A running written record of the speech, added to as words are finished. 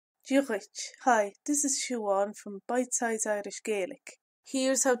Diolch. Hi, this is Haon from Bite Size Irish Gaelic.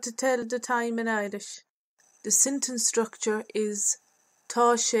 Here's how to tell the time in Irish. The sentence structure is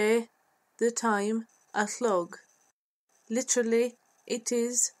tá shay, the time, a khlug. Literally, it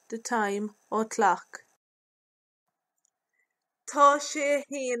is the time or clock. Tá shay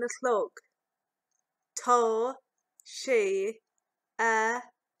hayn a khlug. Tá shay a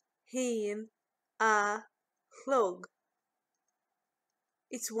hayn a khlug.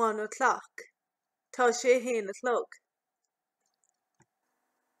 It's 1 o'clock. Tá shay hayn a khlug.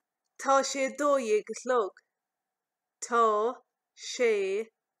 Tá shay dhéag a khlug. Tá shay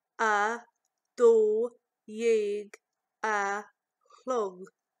a dhéag a khlug.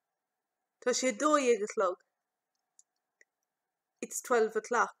 Tá shay dhéag a khlug. It's 12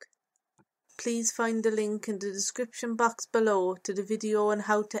 o'clock. Please find the link in the description box below to the video on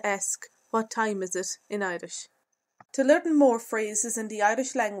how to ask what time is it in Irish. To learn more phrases in the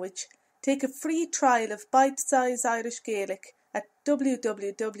Irish language, take a free trial of Bite Size Irish Gaelic at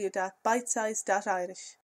www.bitesize.irish.